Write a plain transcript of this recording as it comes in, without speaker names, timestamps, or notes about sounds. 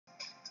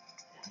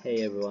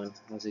Hey everyone,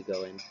 how's it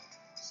going?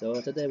 So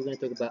today we're going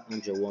to talk about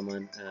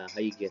ANGEWOMON, how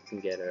you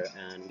can get her,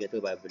 and we're going to talk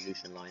about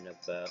evolution line of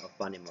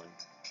OPHANIMON.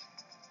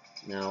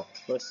 Now,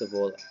 first of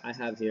all, I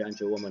have here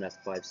ANGEWOMON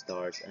at 5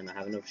 stars, and I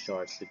have enough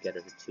shards to get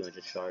her to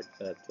 200 shards.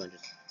 I have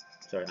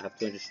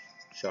 200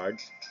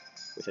 shards,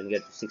 which I can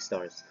get to 6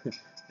 stars.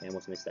 I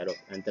almost messed that up,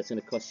 and that's going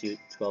to cost you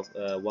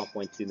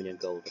 1.2 million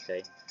gold.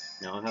 Okay.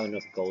 Now I have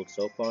enough gold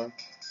so far,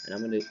 and I'm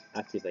going to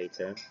activate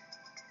her.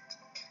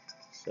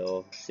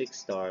 So 6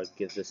 star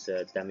gives us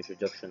a damage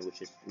reduction,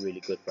 which is really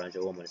good for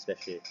ANGEWOMON,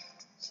 especially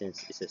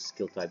since it's a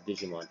skill type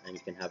Digimon and you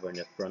can have her in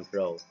the front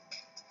row.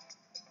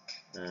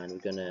 And we're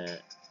gonna,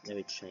 let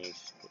me change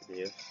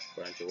videos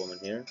for ANGEWOMON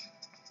here,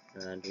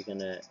 and we're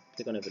gonna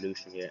click on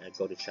evolution here and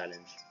go to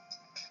challenge.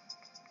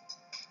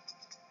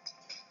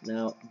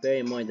 Now bear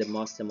in mind that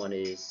Mastermon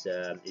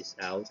is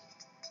out,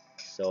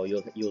 so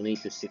you'll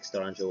need to 6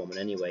 star ANGEWOMON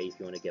anyway if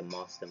you want to get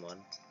Mastermon.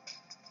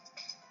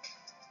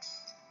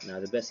 Now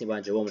the best thing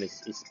about ANGEWOMON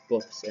is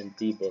buffs and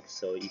debuffs,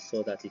 so you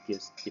saw that it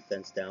gives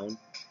defense down,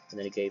 and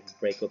then it gave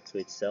break up to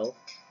itself.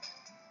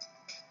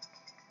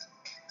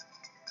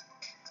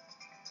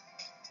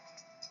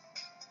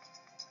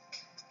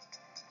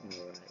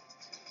 Alright.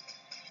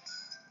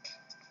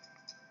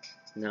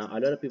 Now a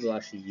lot of people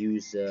actually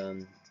use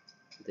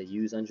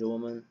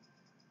ANGEWOMON,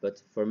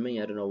 but for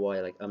me I don't know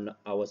why. Like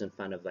I wasn't a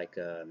fan of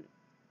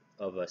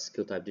of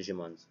skill type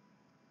Digimons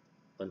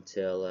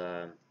until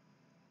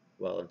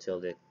until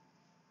the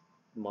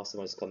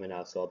Mastermon is coming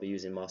out, so I'll be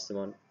using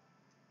Mastermon.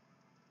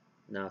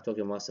 Now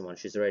talking about Mastermon,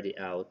 she's already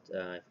out. If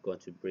you go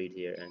into breed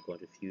here and go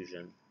into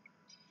fusion,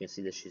 you can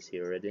see that she's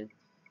here already,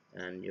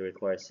 and you're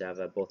required to have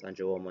both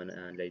ANGEWOMON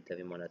and Lady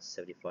Digimon at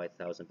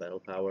 75,000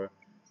 battle power,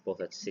 both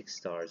at 6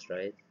 stars,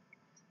 right?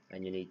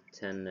 And you need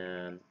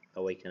 10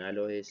 awakened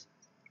alloys,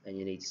 and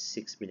you need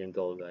 6 million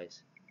gold,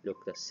 guys.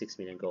 Look, that's 6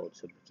 million gold,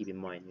 so keep in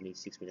mind you need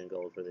 6 million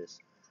gold for this.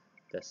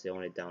 That's the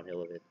only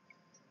downhill of it.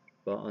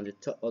 But on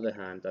the other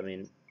hand, I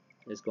mean,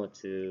 let's go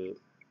to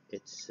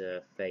its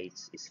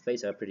fates. Its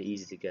fates are pretty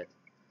easy to get.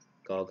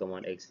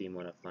 Galgamon,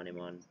 ANGEWOMON,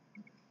 OPHANIMON,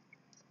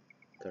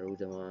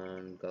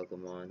 Garudamon,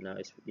 Galgamon. Now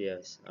it's,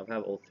 yes, I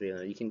have all 3 of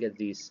them. You can get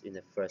these in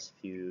the first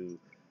few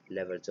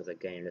levels of the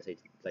game. Let's say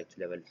like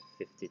to level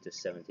 50 to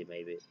 70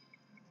 maybe.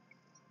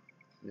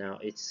 Now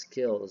its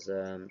skills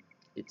are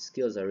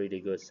really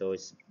good. So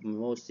it's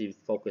mostly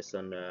focused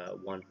on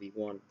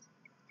 1v1.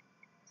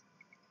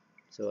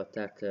 So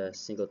attack a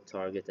single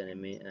target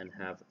enemy and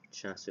have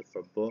chances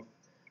for buff.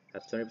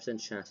 Have 20%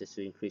 chances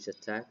to increase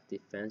attack,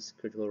 defense,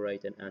 critical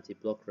rate, and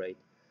anti-block rate,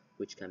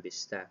 which can be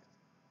stacked.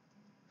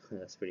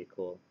 That's pretty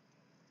cool.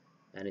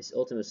 And its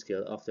ultimate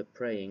skill, after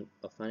praying,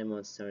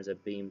 OPHANIMON turns a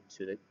beam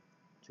to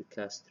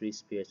cast 3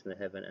 spears from the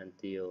heaven and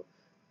deal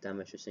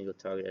damage to a single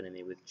target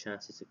enemy with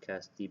chances to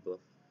cast debuff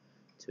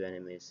to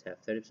enemies. Have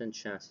 30%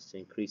 chances to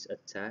increase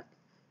attack,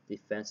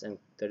 defense, and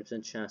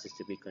 30% chances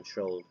to be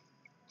controlled.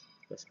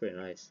 That's pretty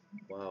nice.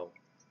 Wow.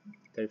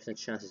 30%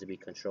 chances to be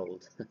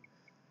controlled.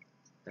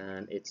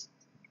 And it's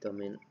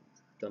Dominion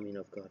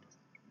of God.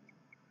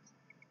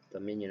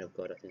 Dominion of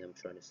God, I think I'm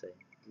trying to say.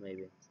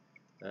 Maybe.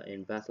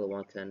 In battle,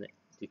 one can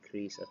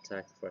decrease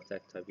attack for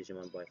attack type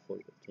Digimon by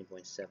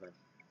 14.7.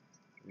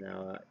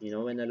 Now, you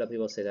know, when a lot of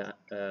people say that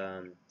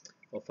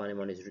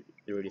OPHANIMON is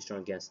really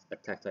strong against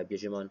attack type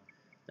Digimon,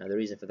 now the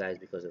reason for that is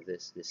because of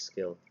this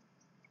skill.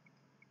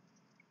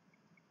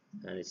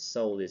 And its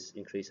soul is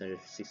increased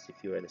 160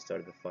 fewer at the start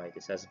of the fight.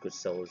 This has a good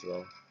soul as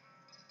well.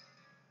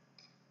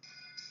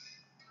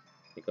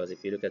 Because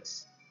if you look at,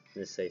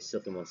 let's say,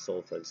 Silphimon's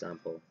soul, for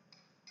example,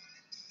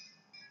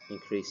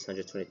 increase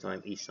 120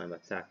 times each time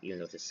attack, even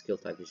though it's a skill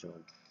type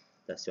Digimon.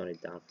 That's the only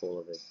downfall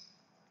of it.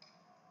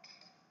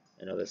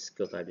 And other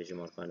skill type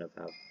Digimon kind of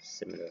have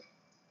similar.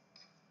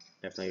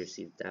 Every time you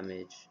receive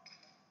damage,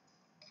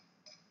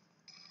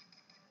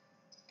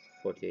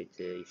 48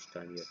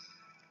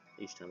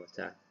 each time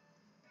attack.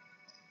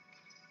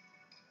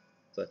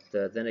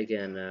 But then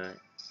again,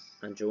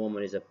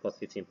 ANGEWOMON is a pot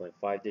 15.5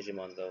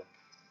 Digimon though.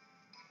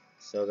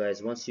 So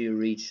guys, once you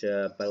reach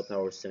battle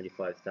power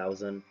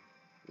 75,000,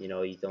 you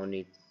know, you don't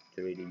need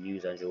to really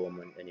use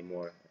ANGEWOMON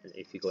anymore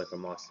if you're going for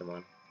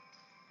Mastermon.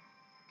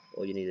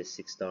 All you need is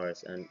 6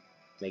 stars, and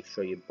make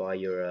sure you buy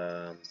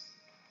your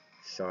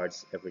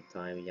shards every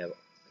time you have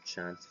a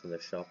chance from the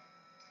shop.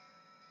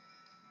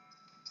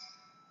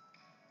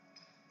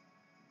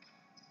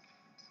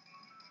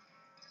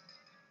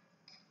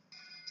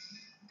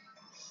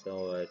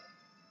 So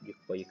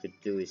what you could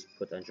do is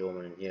put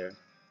ANGEWOMON in here,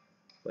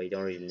 but you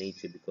don't really need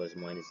to because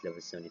mine is level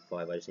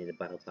 75. I just need the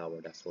battle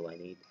power, that's all I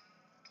need.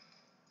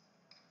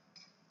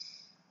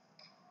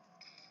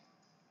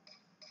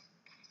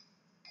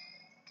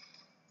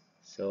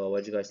 So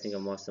what do you guys think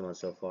of Mastermon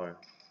so far?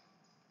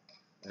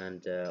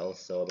 And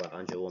also about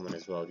ANGEWOMON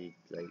as well.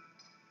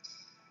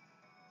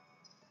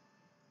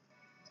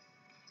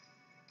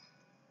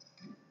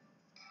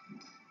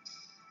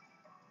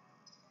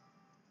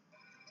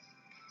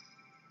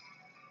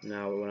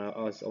 Now, when I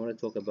want to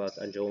talk about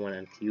ANGEWOMON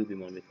and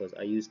CUBIMON, because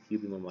I use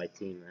CUBIMON on my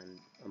team and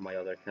on my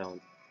other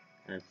account,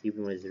 and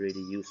CUBIMON is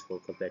really useful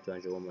compared to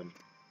ANGEWOMON.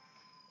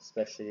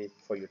 especially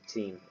for your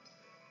team.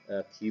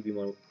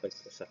 Cubimon,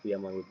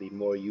 Sakuyamon would be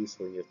more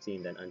useful in your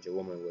team than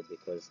ANGEWOMON would,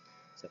 because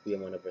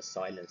Sakuyamon offers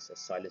silence, a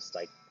silence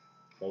like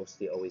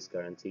mostly always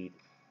guaranteed,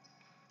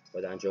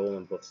 but the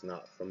ANGEWOMON buffs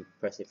not from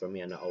personally for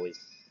me are not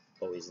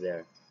always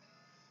there.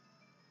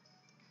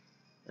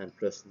 And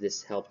plus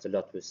this helped a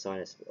lot with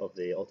silence of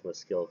the ultimate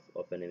skill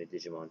of enemy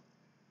Digimon.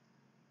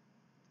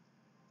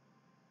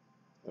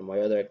 On my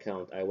other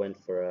account I went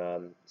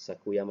for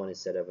Sakuyamon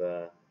instead of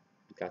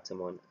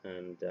Gatomon,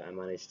 and I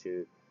managed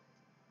to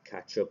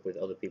catch up with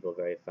other people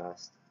very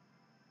fast.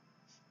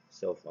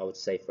 So I would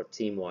say for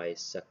team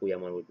wise,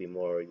 Sakuyamon would be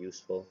more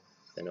useful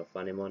than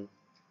OPHANIMON.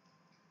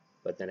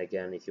 But then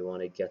again, if you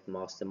want to get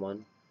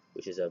Mastermon,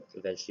 which is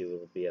eventually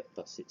will be a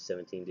plus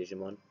 17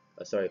 Digimon,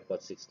 sorry,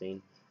 plus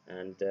 16,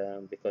 and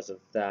because of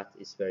that,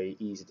 it's very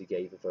easy to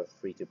get even for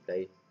free to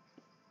play.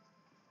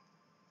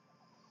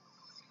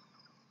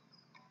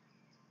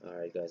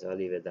 Alright guys, I'll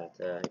leave it at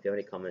that. If you have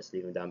any comments,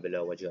 leave them down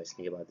below what you guys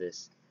think about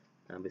this.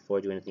 And before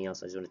I do anything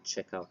else, I just want to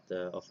check out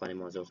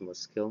OPHANIMON's ultimate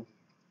skill.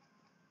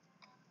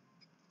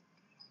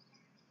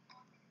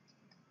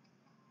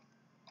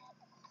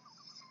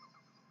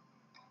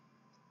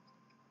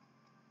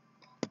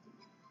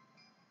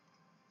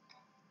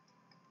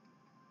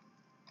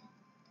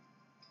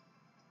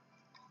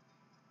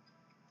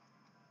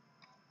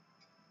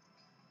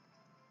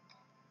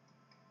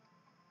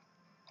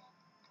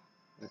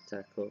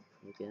 Attack up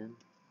again.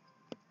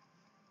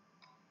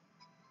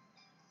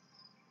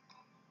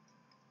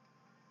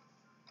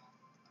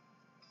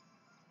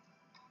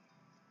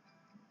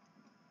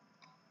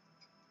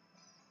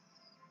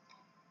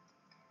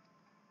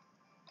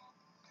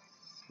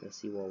 Let's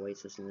see what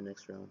awaits us in the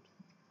next round.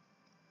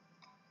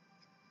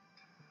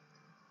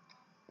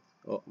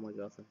 Oh my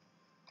god.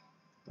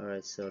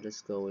 Alright, so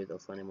let's go with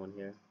OPHANIMON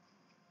here.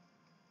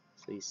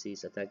 So you see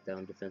it's attack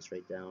down, defense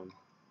rate down,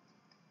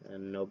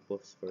 and no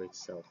buffs for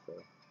itself.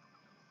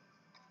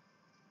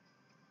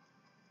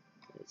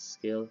 Its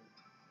skill,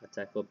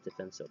 attack up,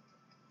 defense up.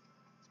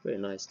 It's pretty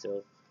nice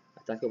still.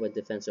 Attack up and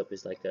defense up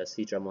is like a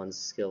Seadramon's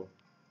skill.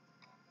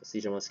 The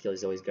Seadramon skill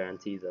is always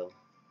guaranteed though.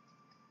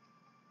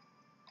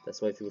 That's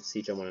why if you put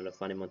Seadramon and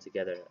OPHANIMON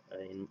together,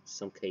 in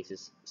some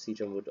cases,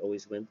 Seadramon would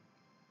always win.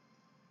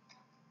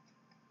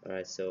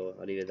 Alright, so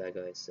I'll leave it at that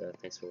guys.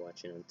 Thanks for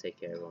watching and take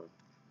care everyone.